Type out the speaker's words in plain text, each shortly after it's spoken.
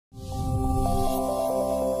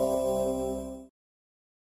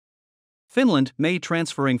Finland may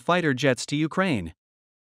transferring fighter jets to Ukraine.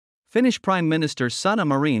 Finnish Prime Minister Sanna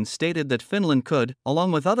Marin stated that Finland could,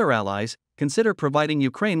 along with other allies, consider providing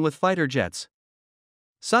Ukraine with fighter jets.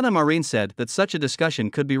 Sanna Marin said that such a discussion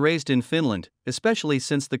could be raised in Finland, especially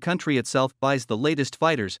since the country itself buys the latest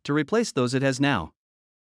fighters to replace those it has now.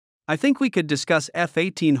 I think we could discuss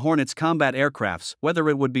F-18 Hornets combat aircrafts, whether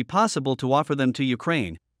it would be possible to offer them to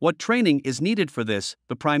Ukraine, what training is needed for this,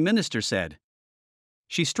 the Prime Minister said.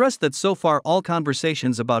 She stressed that so far all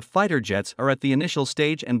conversations about fighter jets are at the initial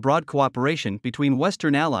stage and broad cooperation between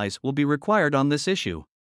Western allies will be required on this issue.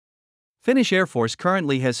 Finnish Air Force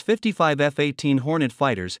currently has 55 F-18 Hornet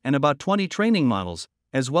fighters and about 20 training models,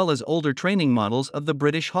 as well as older training models of the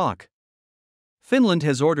British Hawk. Finland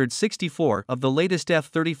has ordered 64 of the latest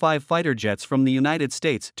F-35 fighter jets from the United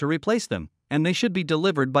States to replace them, and they should be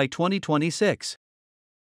delivered by 2026.